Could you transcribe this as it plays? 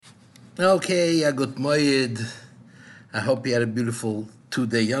Okay, good Moed. I hope you had a beautiful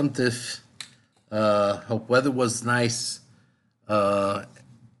 2-day yontif. Hope weather was nice. Uh,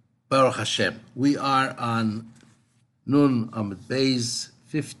 Baruch Hashem. We are on Nun Amid Beis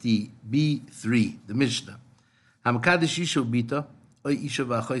 50b3, the Mishnah. Hamakadosh Isha Bita, Oy Isha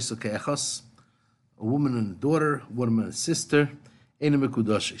V'Achoyso Ke'echos, a woman and a daughter, a woman and a sister, Eine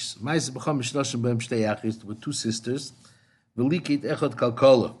Mekudoshes. Ma'ase B'cham Mishloshim B'hem Shtei Achis, with two sisters, V'likit Echad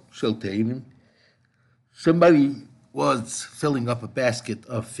Kalkala, Shel Teinim. Somebody was filling up a basket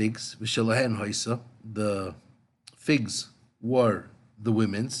of figs. V'shelahen hoisa, the figs were the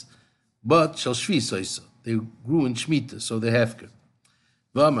women's, but shel shvis hoisa, they grew in shmita, so they hefker.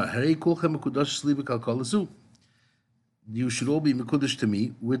 V'amar harei kulchem mekudash sli v'kalkal zu. You should all be mekudash to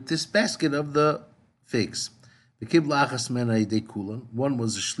me with this basket of the figs. V'kib la'achas mena yidei kulan. One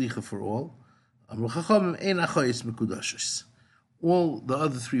was a shlicha for all. Amru chachamim ein achoyis mekudashes. All the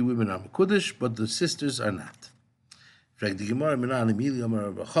other three women are mekudash, but the sisters are not. Frag the Gemara minan emili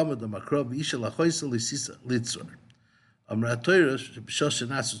amar Bachamad amar Krov isha lachoysa lisisa litzor. Amar Torah b'shos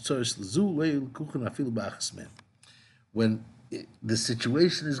shenasu tzoris lezu lo yilkuchen afilu ba'achas men. When the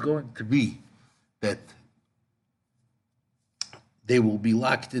situation is going to be that they will be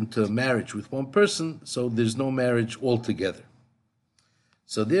locked into a marriage with one person, so there's no marriage altogether.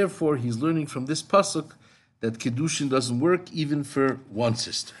 So therefore, he's learning from this pasuk that Kiddushin doesn't work even for one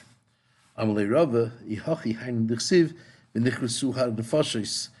sister. Amalei Rava, Ihachi Hainu Dichsiv, V'nichrusu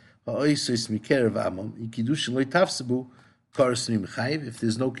ha'nefashos ha'oisos mikerev amam, Kiddushin lo tafsebu, karas mi'mechayiv. If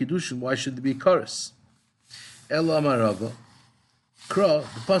there's no Kiddushin, why should there be karas? Ela Amar Rava, Kra,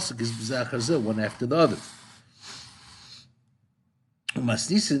 the pasuk is b'zachar zeh, one after the other.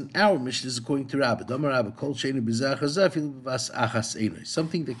 Masnisin, our mission is according to Rabbi. Damar Rabbi, Kol sheinu b'zachar zeh, afilu b'vas achas einoi.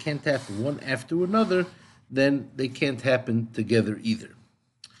 Something that can't happen one after another, then they can't happen together either.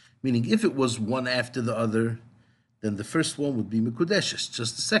 Meaning, if it was one after the other, then the first one would be Mekudeshes,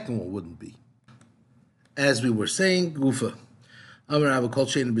 just the second one wouldn't be. As we were saying, Gufa, Amar Rabbi Kol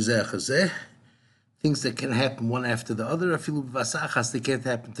Sheinu B'Zeh Chazeh, things that can happen one after the other, Afilu B'Vas Achas, they can't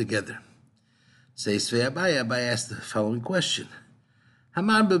happen together. Says Svei Abai, Abai asked the following question.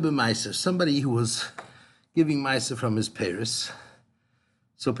 Haman B'Maiser, somebody who was giving Maiser from his Paris.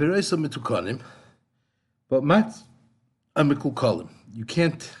 So Peres Mitukonim, but Mat Amikul you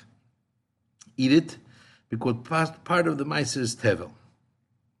can't eat it because part of the Maiser is Tevel,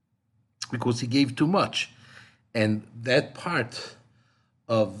 because he gave too much. And that part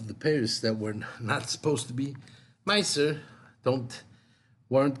of the Paris that were not supposed to be Maiser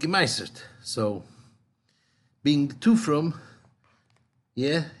weren't gemeisered. So being too from,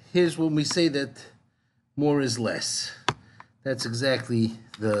 here's when we say that more is less. That's exactly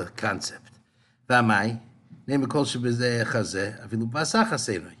the concept. V'amai, that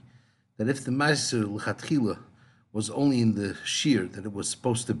if the Meiser l'chatchila was only in the shear that it was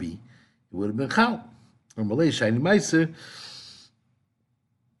supposed to be, it would have been chal. Or malay shiny Meiser,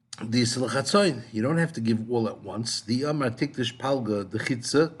 you don't have to give all at once. The amar tikdish palga the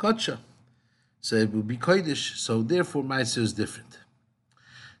chitza kotcha, so it would be kodesh. So therefore, Meiser is different.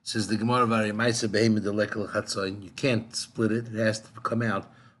 Says the Gemara, "Vari Meiser behema the lekel chatzoin." You can't split it; it has to come out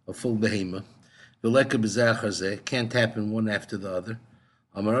a full behema. The leka b'zachar zeh can't happen one after the other.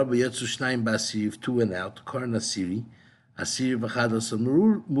 Amar Rabbi yatzu shnayim b'asiri, two and out. Karn asiri v'chados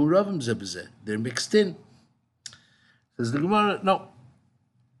muravim zeh b'zeh. They're mixed in. Says the Gemara, no.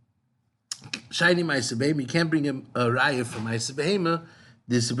 Shiny Meiser behema, you can't bring a raya from Meiser behema.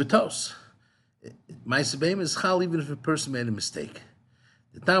 This is betos. Meiser behema is chal even if a person made a mistake.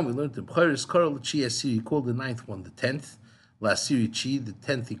 The time we learned in B'chayris Karol Chi Asiri, he called the ninth one the 10th. La Asiri Chi, the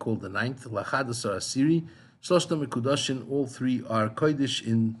 10th he called the 9th. La Chadas are Asiri. Shloshna Mekudashin, all three are Kodesh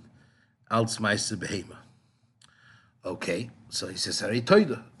in Alts Meiser Behema. Okay, so he says, Harei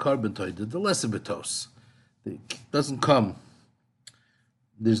Toida, carbon Toida, the lesser betos. It doesn't come,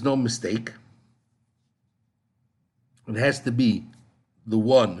 there's no mistake. It has to be the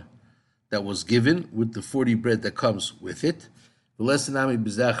one that was given with the 40 bread that comes with it. The lesson Ami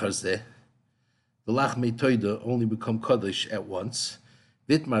B'Zachar Zeh, the Lachmei Toida only become Kodesh at once.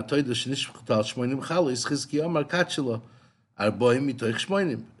 Vitmar Toida Shnishv'Chutal Shmoinim Chalos Chizki Amar Kachela Arboim Mitoich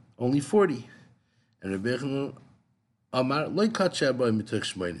Shmoinim, only 40. And Rebbe Yochanan Amar Loi Kacha Arboim Mitoich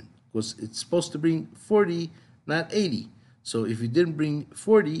Shmoinim, because it's supposed to bring 40, not 80. So if you didn't bring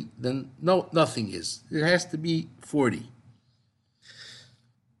 40, then nothing is. It has to be 40.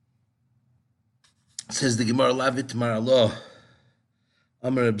 Says the Gemara Lavit Mar Allah.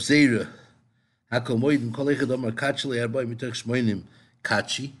 Amar Abzeira, Hakol Moedim Kol Echad Amar Kachli Arba'im Mitoch Shmoinim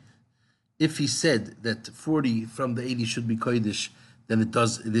Kachi. If he said that 40 from the 80 should be Kodesh, then it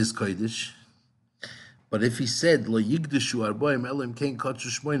is kodesh. But if he said lo yigdeshu arboim elim kein kotzu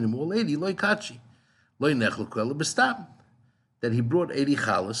shmoinim all 80 lo kachi lo nechlo kwela bestam, that he brought 80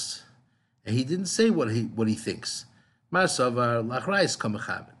 chalas and he didn't say what he thinks. Marsavar lachrais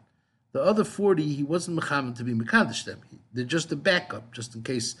kamechamen. The other 40 he wasn't mechamen to be mekadesh them. They're just a backup, just in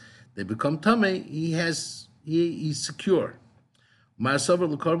case they become tamei. He's secure. Marsavar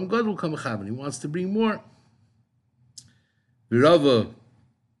l'karm gadol kamechamen. He wants to bring more. Rava.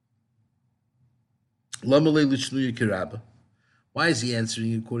 Why is he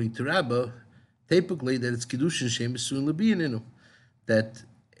answering according to Rabbah? Typically, that it's Kiddushin Shem Esuin L'Biyaninu. That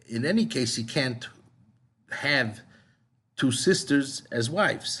in any case, he can't have two sisters as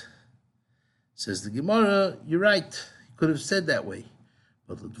wives. Says the Gemara, you're right. He could have said that way.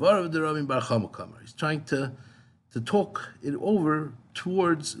 But L'dvar of the Rabbi Bar Chama Kamar. He's trying to talk it over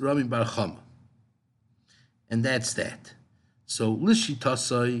towards Rabbi Bar Chama. And that's that. So, Lishi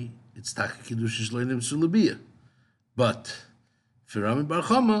Tasai, it's Taka Kiddushin Shleinim Sulabiyah. But for Rami Bar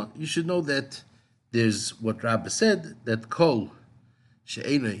Chama, you should know that there's what Rabbi said, that Chol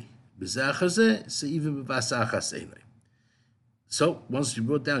she'enei b'zachazeh se'ivim b'vasachas enei. So once you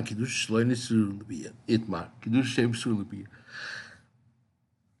brought down Kiddushin Shleinim Sulabiyah, Itmar, Kiddushin Sulabiyah.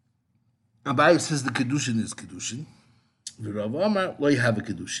 Abai says the Kiddushin is Kiddushin. The Rav Amar lo have a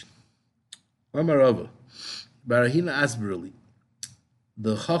Kiddushin. Amar Rava, Barahina Asberli.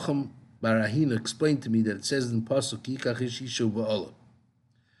 The Chacham Barahina explained to me that it says in Pasuk Yikach Ish Isha V'Olah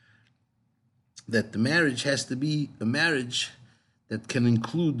that the marriage has to be a marriage that can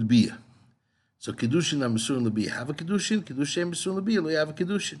include bia. So Kiddushin Amesur L'Bia have a Kiddushin, Kiddushin Amesur L'Bia lo have a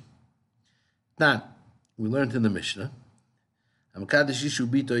Kiddushin. Now, we learned in the Mishnah, Amakadosh Ishu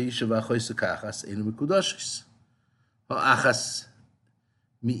Bito Isha V'Achoysa Kachas Einu Mekudashis. Ha'achas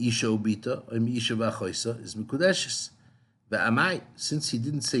Mi Isha Ubita or Mi Isha V'Achoysa is Mekudashis. The Amai, since he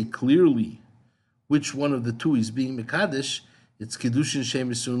didn't say clearly which one of the two is being Mekadesh, it's Kiddushin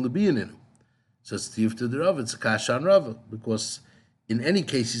Shem Esuin L'Biyaninu. So it's Tiyuf to the Rav, it's a Kasha on Rav, because in any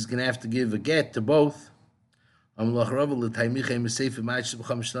case he's going to have to give a get to both. Our Mishnah,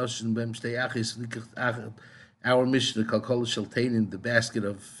 Kalkol Shaltain, in the basket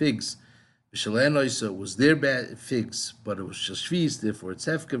of figs. Mishalenoisa was their figs, but it was Shashviz, therefore it's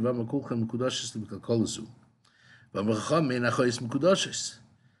Hefker, Vamakulchan Mekudashis L'Kalkolazu. The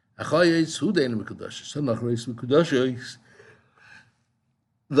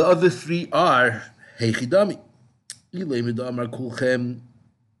other three are Heichidami.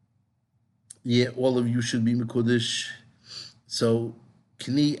 Yeah, all of you should be Mekudesh. So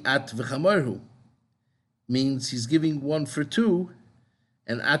Kni At V'Chamarhu means he's giving one for two,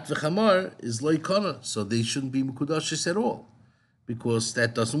 and At V'Chamar is Loikana, so they shouldn't be Mekudashis at all, because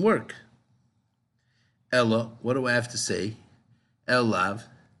that doesn't work. Ella, what do I have to say? Elav,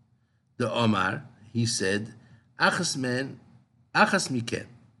 the Omar, he said, Achas men, Achas miken,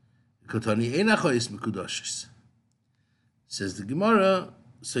 Kotani ein achois mekudashis. Says the Gemara,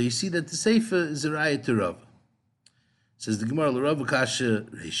 so you see that the Sefer is a raya to Rav. Says the Gemara, Rav kasha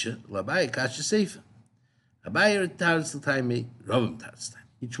reisha, Labai kasha Sefer. Abai taretz l'taimei, Ravim taretz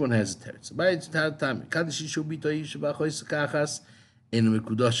l'taimei. Each one has a teretz. Abai taretz l'taimei. Kadosh yishu bito yishu v'achois kachas, ein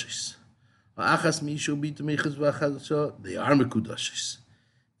mekudashis. They are mekudashis.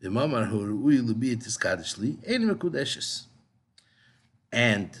 The mamar who ru'i l'biyat is kadishli ain't mekudashis.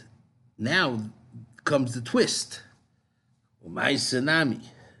 And now comes the twist. Umay senami.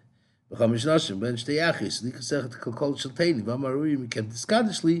 V'chamish nashim ben shtei achis. Likasechet kalkol shalteini. V'amar ru'i mikem tis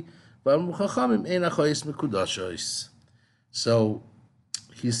kadishli. V'amar chachamim ein achoyis mekudashis. So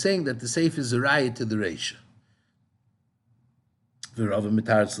he's saying that the seif is a raya to the reisha. V'rava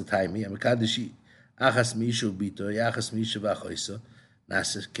mitaretz l'taimi, amekadeshi achas mi'isha ubito, achas mi'isha v'achoysa,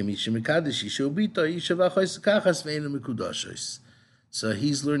 nasa kemisha mekadeshi isha ubito, isha v'achoysa kachas v'einu mekudashos. So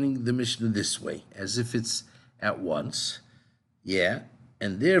he's learning the Mishnah this way, as if it's at once, yeah,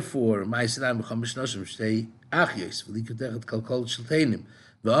 and therefore, ma'asinam b'chamish nashim shtei achyos, v'likotechet kalkol shalteinim,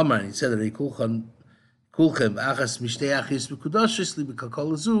 v'amar, and he said, Rei kulchem achas mishtei achyos mekudashos, li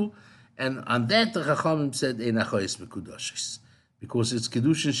b'kalkol azu, and on that the Chachamim said, ein achoyos mekudashos, because it's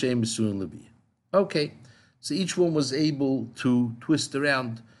Kiddushin Shem Esuin L'Biyah. Okay, so each one was able to twist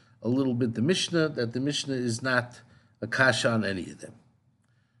around a little bit the Mishnah, that the Mishnah is not a kasha on any of them.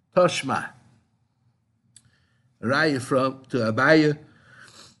 Toshma. Raya to Abaya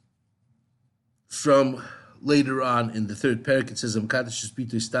from later on in the third Perek, it says, Amkadosh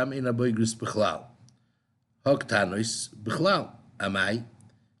Bitu Istam Ein Aboigris B'chlal. Hok Tanois B'chlal. Amai.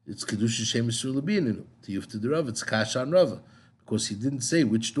 It's Kiddushin Shem Esuin L'Biyah. Tiyuf to the Rav, it's kasha on Rava, because he didn't say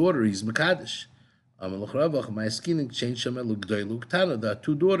which daughter he's Mekadesh. There are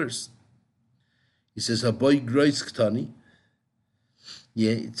two daughters. He says, a boy grois ktani.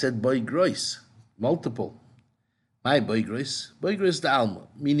 Yeah, it said boy grois, multiple. My boy grois the alma,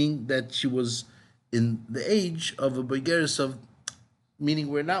 meaning that she was in the age of a boigeris of, meaning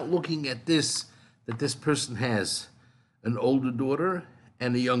we're not looking at this, that this person has an older daughter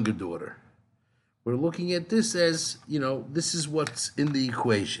and a younger daughter. We're looking at this as, this is what's in the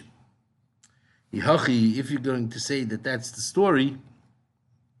equation. If you're going to say that that's the story,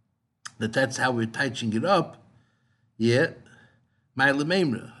 that that's how we're touching it up,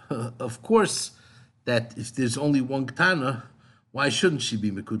 of course, that if there's only one Ketana, why shouldn't she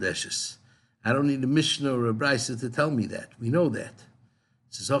be Mekudeshes? I don't need a Mishnah or a Brisa to tell me that. We know that.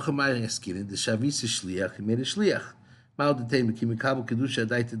 It says, the Shavis is Shliach, he made a Shliach. Because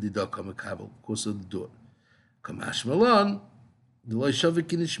of the door. Kamash Malon, the Loi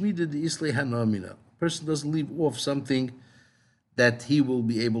Shavik in Shmida, the Isle Hanomina. A person doesn't leave off something that he will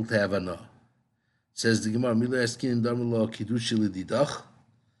be able to have anah. Says the Gemara, Mila Eskin Darmala Kiddushin Lididach.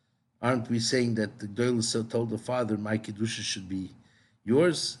 Aren't we saying that the Gdoilus told the father, my Kiddushin should be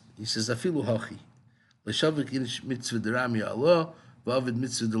yours? He says, Afilu Hachi. L'shavik in mitzvah derami Allah, v'avid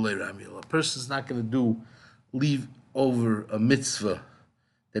mitzvah delay rami Allah. A person's not going to leave over a mitzvah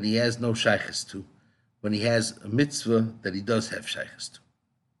that he has no shaykhs to, when he has a mitzvah that he does have shaykhs to.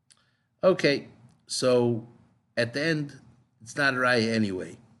 Okay, so at the end, it's not a raya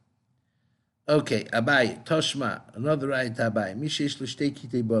anyway. Okay, Abai, Toshma, another raya to Abai. Mishesh l'shtei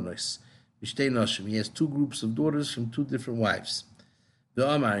kitei bonos, mishtei noshim. He has two groups of daughters from two different wives. The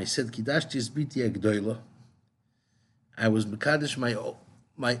Omar, he said, Kidashti es biti agdoila. I was mekadesh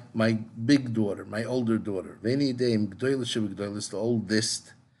my big daughter, my older daughter. Veni deim gdoila shebigdoilis, the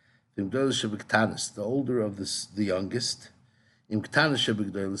oldest. Im gdoila shebigtanis, the older of the youngest. Im ktanis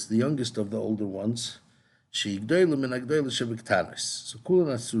shebigdoilis, the youngest of the older ones. She gdoila min agdoila shebigtanis. So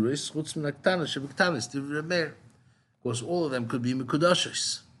kulan asuris chutz min agtanis shebigtanis divremer. Of course, all of them could be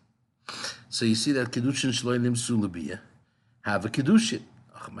mekudashis. So you see that Kiddushin shloim nimsu lebiyah have a Kiddushin.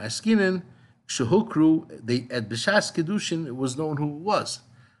 Achmaskinen, Shehukru, they at B'shas Kiddushin, it was known who it was.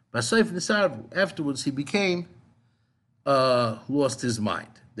 Basayf Nisarvu, afterwards he became, lost his mind.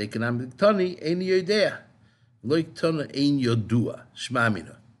 They can have Tani, Ein Yodea. Loik Tana, Ein Yodua,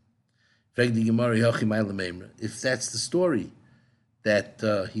 Shmamina. If that's the story,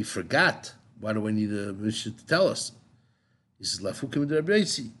 that he forgot, why do I need a Mishnah to tell us? He says, Lafukim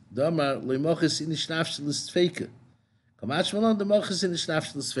D'Rabreisi, Damar, Loimochis Inishnafshelis Tfeike. The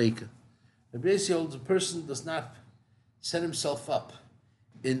Bresi holds a person does not set himself up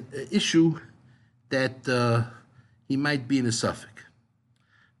in an issue that he might be in a suffix.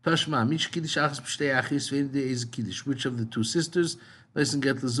 Tashma, which of the two sisters doesn't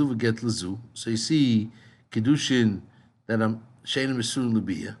get lezu, get lezu. So you see, Kiddushin that I'm shein mesun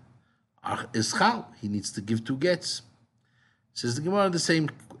lebiyah is chal. He needs to give two gets. Says the Gemara the same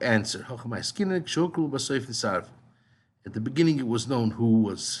answer. At the beginning, it was known who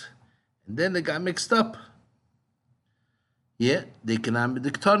was, and then they got mixed up. Yeah, they can have the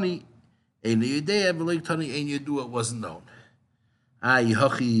Ktani, Ein Yodea, V'lo Ktani, Ein Yodua, it wasn't known.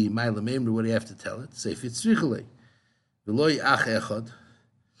 Yehochi, Ma'ila Memra, what do you have to tell it? Say, Fitzrichle, V'lo Ach Echad,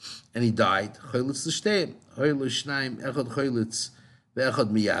 and he died. Choylitz l'shteim, Choylo Shnaim, Echad Choylitz,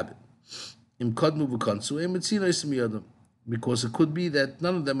 Ve'echad Miyabim. Im Kodmu V'konsu, Im Etzino Yisem Yodam. Because it could be that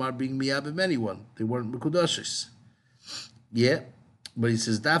none of them are being Miyabim anyone. They weren't Mekudashis. Yeah, but he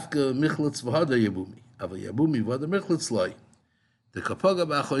says Dafka Michlitz v'hada Yabumi, Ava Yabumi v'hada Michlitz loy. The Kapaga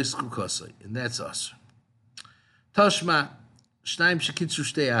b'achoy Succos, and that's us. Toshma Shnaim shekitzu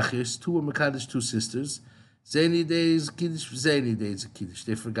shtei achis, two were Mekadesh, two sisters. Zeni days Kiddush, Zeni days Kiddush.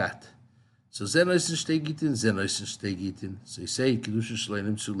 They forgot. So Zenoisen shtei gitin, Zenoisen shtei gitin. So you say Kiddushin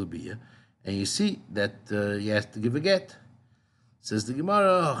shleinim sulabiyah, and you see that you have to give a get. Says the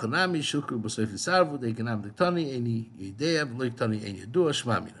Gemara, Hachanami shukru b'soif l'sarvu, they can have the Tani, any Yidea, v'loik Tani, any Yidua,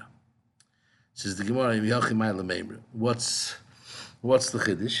 Shmamina. Says the Gemara, what's the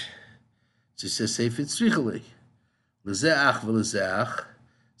Chiddush? So he says, Seif Yitzrichalei. L'ze'ach v'leze'ach,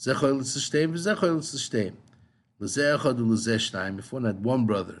 ze'choy l'tz'shteim, v'ze'choy l'tz'shteim. L'ze'achad u'leze'shnaim, if one had one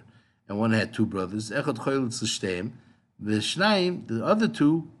brother, and one had two brothers, echad choy l'tz'shteim, v'shnaim, the other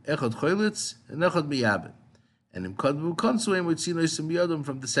two, echad choy l'tz, and echad miyabim. And in Kodvu Konsuim would see Noisim Yodam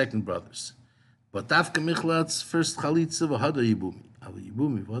from the second brothers. But Dafka Michlatz first Chalitza v'hada Yibumi. Ava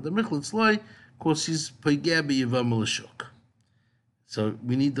Yibumi v'hada Michlatz loy, because he's Pegea b'yivam l'shuk. So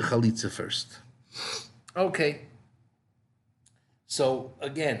we need the Chalitza first. Okay. So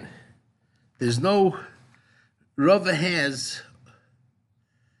again, there's no, Rava has,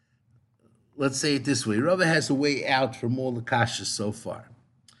 let's say it this way. Rava has a way out from all the kashas so far.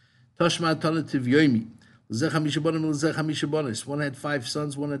 Toshma alternative Yomi. One had 5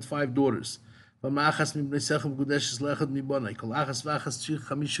 sons, one had 5 daughters. Needs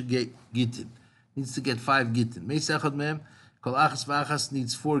to get 5 gittin. Needs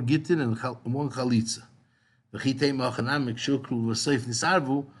 4 gittin and 1 chalitza.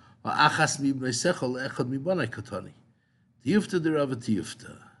 Tiyufta the Rava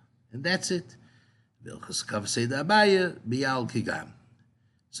Tiyufta. And that's it.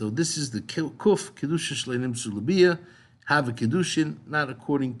 So this is the Kuf, Kiddushin Shleinim Sulabiyah, have a Kiddushin, not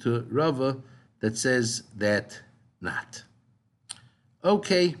according to Rava, that says that not.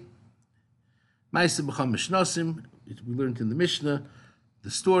 Okay. Ma'aseh b'cham mishnasim, we learned in the Mishnah, the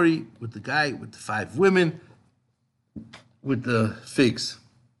story with the guy with the 5 women, with the figs.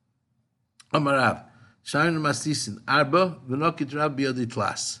 Amarav, Shayin Masisin, Arba, V'nokit Rav B'yadi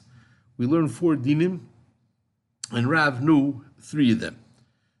Tlas. We learned 4 dinim, and Rav knew 3 of them.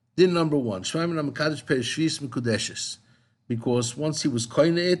 Din number 1, Shmaim Ramakadosh Per Shvis Mekudeshes, because once he was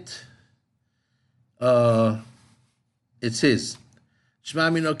koine it says,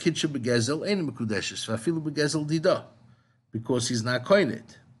 Shmaim no Kitsha Begezel Ein Mekudeshes, Vafilu Begezel Dida, because he's not koine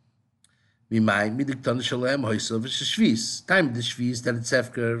it. Mimai Midiktan Shalem Hoysav Shvis, time the Shvis that it's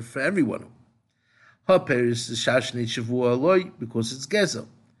after for everyone. Haper is the Shashnei Shavua Aloi, because it's Gezel.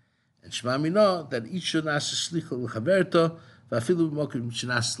 And Shema Mina, that each should ask a shlicha l'chaverta, v'afilu b'mokim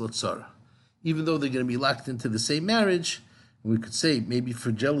shenas l'tzara. Even though they're going to be locked into the same marriage, and we could say maybe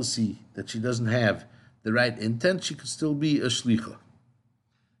for jealousy that she doesn't have the right intent, she could still be a shlicha.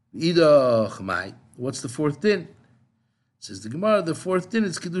 Ida chmai. What's the 4th din? Says the Gemara, the 4th din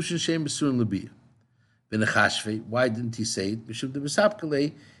is Kiddushin Shem B'surim L'biyah. V'nechashvei, why didn't he say it? Mishum de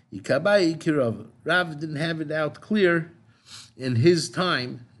b'sapkalei, yikabai yikirav. Rav didn't have it out clear in his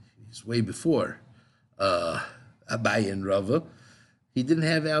time. It's way before Abaye and Rava. He didn't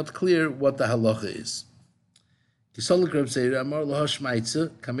have out clear what the halacha is.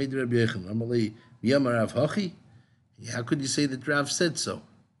 How could you say that Rav said so?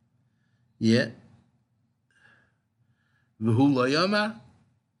 Yeah. And Rabbi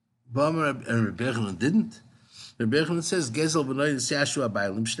Yochanan didn't. Rabbi Yochanan says, Gezel v'noy n'siyashu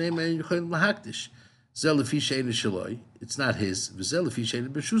abaylim, shnei me'en yuchoyim l'hakdish. It's not his.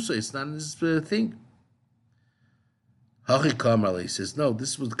 It's not his thing. Hachi Kamarle says, no,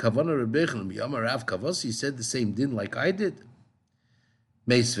 this was the Kavanah Rebbe Yochanan. Yamar Rav Kavos, he said the same din like I did.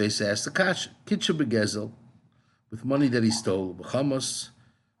 Meisves asked the Kasha. Kitcha begezel, with money that he stole, b'chamos,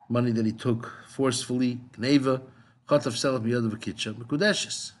 money that he took forcefully, kneva, chatav selach b'yadav v'kitcha,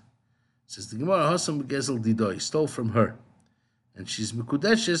 mekudeshes. Says the Gemara, Hasam begezel dido, he stole from her. And she's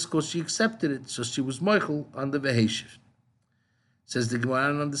Mekudeshes because she accepted it, so she was Moichel on the Veheshiv. Says the Gemara, I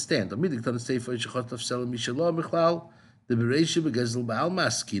don't understand. The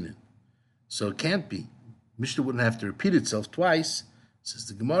so it can't be. Mishnah wouldn't have to repeat itself twice. Says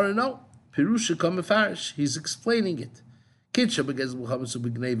the Gemara, no. Pirusha Kamefarish. He's explaining it.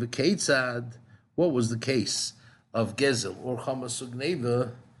 What was the case of Gezel or Chamas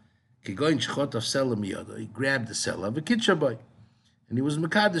Ugneva? He grabbed the seller of a kitchaboy. And he was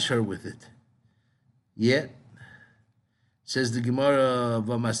Mekadesh her with it. Yet, says the Gemara,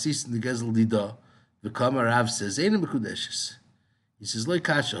 Vamasis in the Gezel Dida, the Kamar Rav says, Ein Mekudeshes. He says, Loi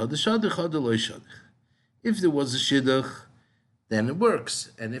Kasha, Hadashadich, Hadaloi Shadich. If there was a Shidduch, then it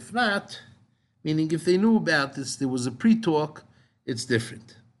works. And if not, meaning if they knew about this, there was a pre-talk, it's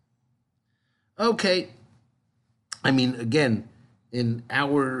different. Okay. I mean, again, in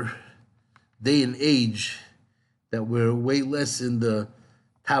our day and age, that we're way less in the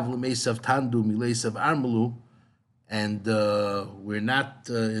Tavla Mesav Tandu, Milesav Armalu, and we're not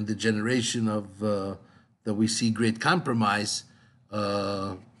in the generation of that we see great compromise.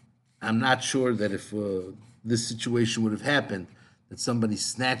 I'm not sure that if this situation would have happened, that somebody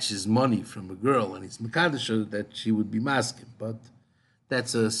snatches money from a girl and he's Mekadesh, that she would be masking, but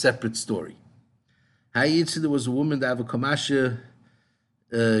that's a separate story. There was a woman that have a kamasha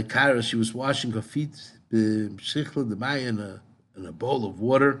kara, she was washing her feet in a bowl of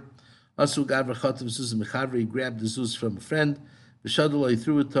water. He grabbed the zuz from a friend. He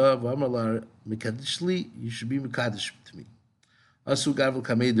threw it to her. You should be Mekadesh to me.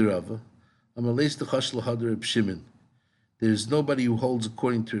 There is nobody who holds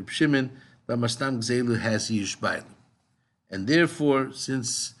according to Reb Shimon that Mastam Gzelu has Yish Bailim. And therefore,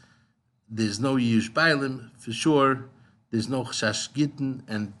 since there's no Yish Bailim, for sure, there's no Chashash Gittin,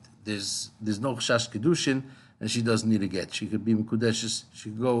 and there's no Chashash Kiddushin, and she doesn't need a get. She could be Mekudeshes, she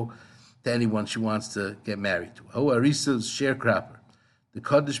could go to anyone she wants to get married to. Oh, Arisa's sharecropper. the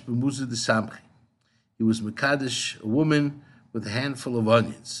Kaddish b'muzu de samchi. He was Mekadesh, a woman with a handful of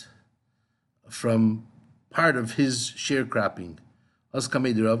onions from part of his sharecropping. As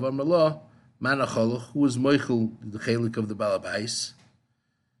Kamei Rav Amrullah, Manacholoch, who was Moichel, the Chelik of the Balabais.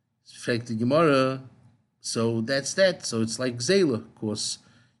 Fragt the Gemara, so that's that. So it's like Zela, of course.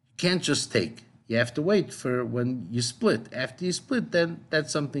 You can't just take. You have to wait for when you split. After you split, then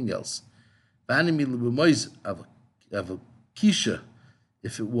that's something else. Of a kisha,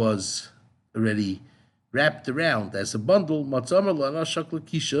 if it was already wrapped around as a bundle, matzamar lana shakla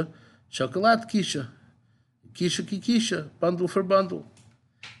kisha, shakalat kisha, kisha ki kisha, bundle for bundle,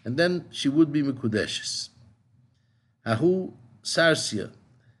 and then she would be mekudeshes. Ahu sarsia,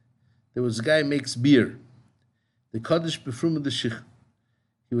 there was a guy who makes beer. The kaddish befrum the shich.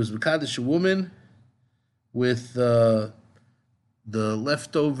 He was mekadesh a woman with the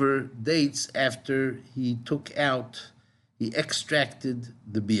leftover dates after he extracted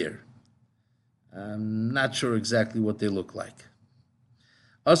the beer. I'm not sure exactly what they look like.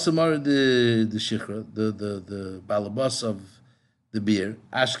 Asamar the shichra, the balabas of the beer.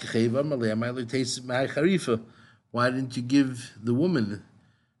 Why didn't you give the woman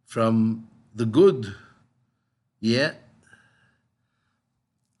from the good? Yeah.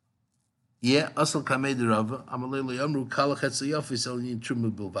 Asal kamei derava amalei amru kala chetzayafis elin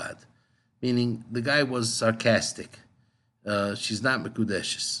truma bilvad, meaning the guy was sarcastic. She's not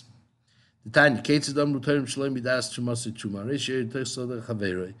mekudeshes. The Tanya Ketzad amru terim shalem bidas trumasi truma reisher tesada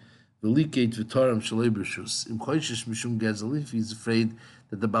chaverei v'likeit v'toram shalei b'rshus im choishish mishum gezalif. He's afraid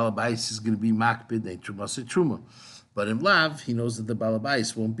that the balabais is going to be makbid and trumasi truma, but in lav he knows that the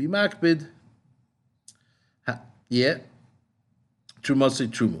balabais won't be makbid. Trumasi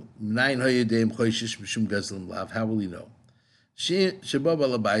truma. Nine hoyedeim choishish mishum gezlim lav. How will he know? Sheba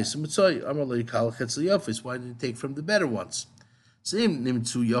balabais mitzay amalei kal chetzel yafis. Why did he take from the better ones? Same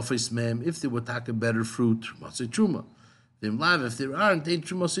nimtzu yafis mem. If they would take a better fruit, trumasi truma. Them lav. If there aren't, they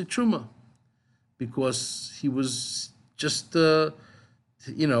trumasi truma. Because he was just, he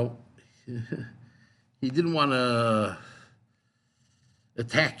didn't want to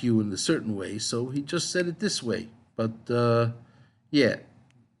attack you in a certain way, so he just said it this way. But yeah,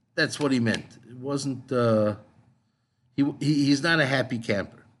 that's what he meant. It wasn't. He's not a happy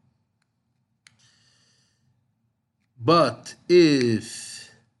camper. But if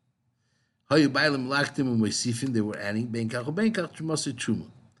they were adding and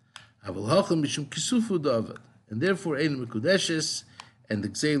therefore ein mekudeshes, and the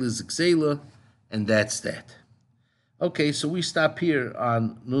gzela is gzela, and that's that. Okay, so we stop here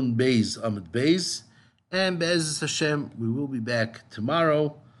on Nun Beis Amud Beis, and Be'ezus Hashem, we will be back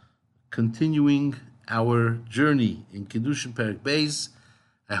tomorrow, continuing our journey in Kiddushin Perek Beis.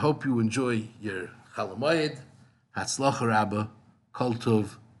 I hope you enjoy your Hamoi'eid. Hatzlacha Rabba, Kol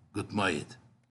Tov, Good Moed.